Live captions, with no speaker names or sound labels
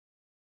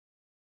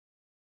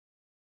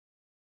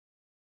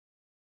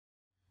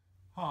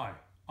Hi,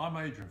 I'm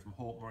Adrian from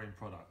Hawk Marine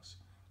Products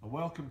and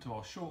welcome to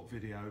our short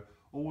video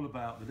all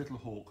about the Little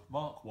Hawk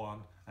MK1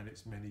 and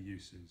its many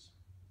uses.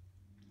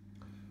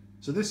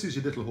 So this is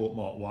your Little Hawk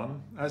MK1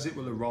 as it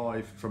will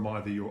arrive from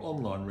either your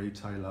online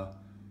retailer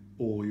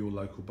or your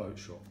local boat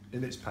shop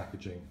in its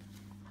packaging.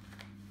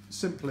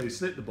 Simply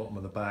slit the bottom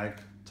of the bag,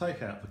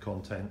 take out the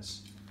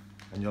contents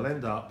and you'll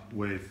end up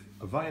with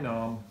a vane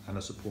arm and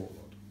a support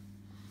rod.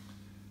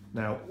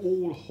 Now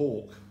all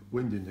Hawk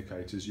wind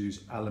indicators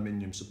use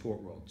aluminium support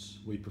rods.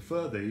 We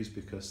prefer these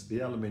because the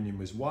aluminium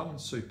is one,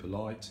 super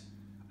light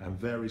and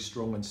very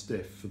strong and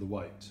stiff for the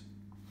weight.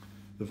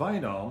 The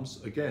vane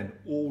arms, again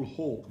all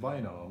Hawk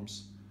vane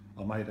arms,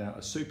 are made out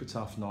of super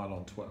tough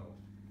nylon 12.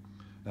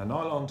 Now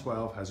nylon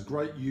 12 has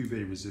great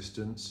UV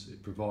resistance,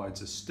 it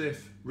provides a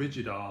stiff,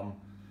 rigid arm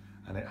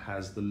and it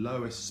has the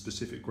lowest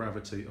specific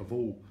gravity of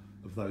all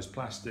of those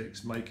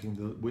plastics, making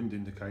the wind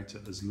indicator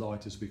as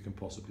light as we can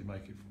possibly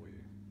make it for you.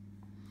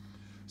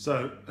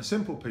 So a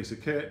simple piece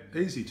of kit,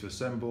 easy to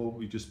assemble,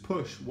 you just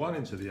push one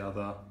into the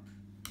other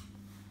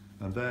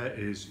and there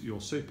is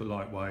your super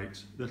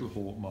lightweight Little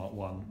Hawk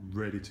MK1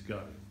 ready to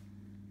go.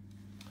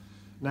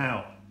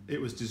 Now it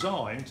was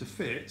designed to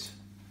fit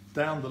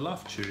down the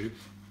luff tube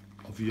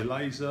of your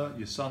laser,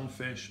 your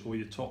sunfish or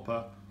your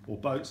topper or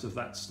boats of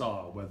that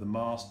style where the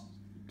mast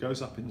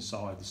goes up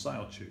inside the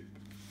sail tube.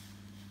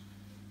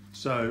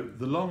 So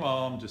the long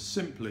arm just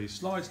simply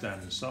slides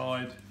down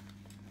inside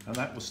and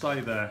that will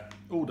stay there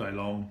all day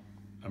long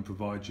and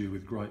provide you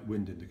with great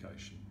wind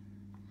indication.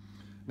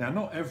 Now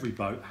not every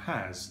boat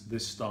has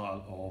this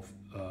style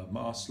of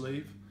mast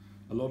sleeve.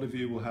 A lot of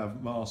you will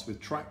have masts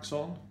with tracks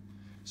on.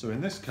 So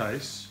in this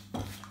case,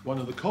 one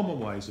of the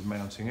common ways of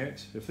mounting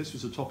it, if this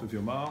was the top of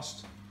your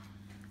mast,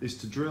 is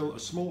to drill a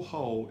small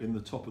hole in the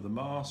top of the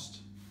mast,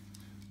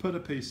 put a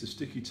piece of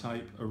sticky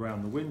tape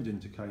around the wind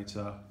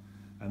indicator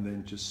and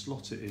then just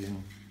slot it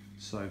in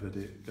so that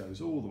it goes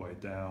all the way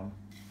down.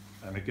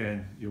 And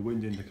again, your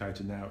wind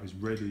indicator now is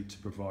ready to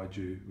provide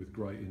you with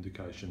great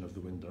indication of the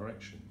wind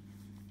direction.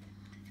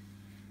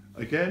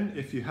 Again,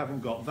 if you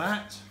haven't got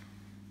that,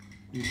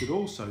 you could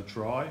also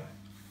try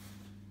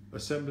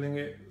assembling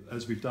it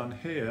as we've done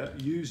here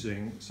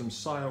using some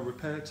sail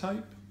repair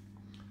tape.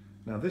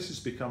 Now this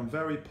has become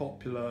very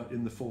popular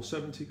in the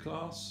 470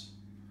 class.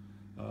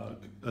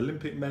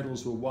 Olympic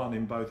medals were won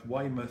in both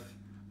Weymouth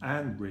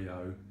and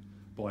Rio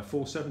by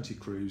 470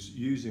 crews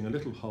using a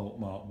Little Hawk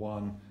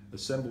MK1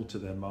 assembled to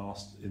their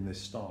mast in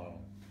this style.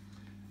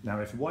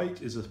 Now if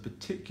weight is a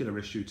particular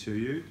issue to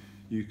you,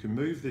 you can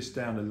move this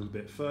down a little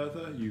bit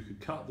further, you could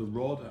cut the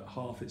rod at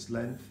half its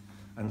length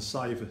and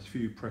save a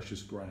few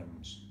precious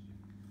grams.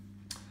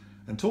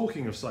 And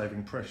talking of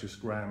saving precious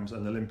grams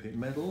and Olympic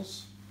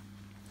medals,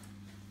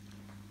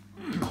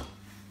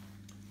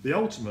 the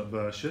ultimate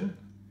version,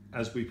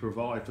 as we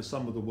provide for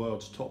some of the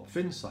world's top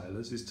fin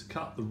sailors, is to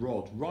cut the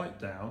rod right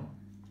down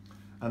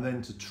and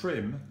then to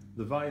trim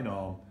the vane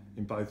arm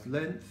in both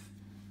length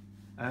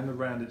and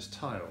around its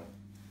tail.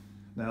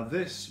 Now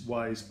this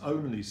weighs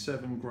only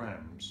 7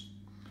 grams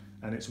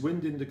and it's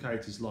wind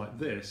indicators like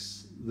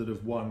this that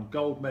have won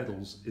gold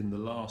medals in the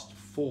last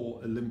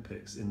 4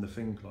 Olympics in the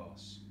fin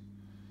class.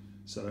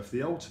 So if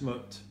the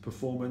ultimate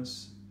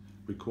performance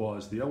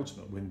requires the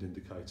ultimate wind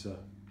indicator,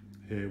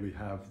 here we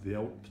have the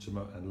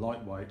ultimate and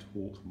lightweight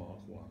Hawk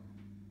MK1.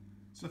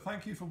 So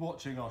thank you for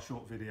watching our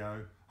short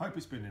video. Hope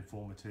it's been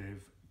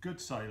informative.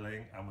 Good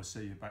sailing and we'll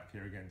see you back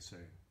here again soon.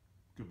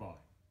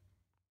 Goodbye.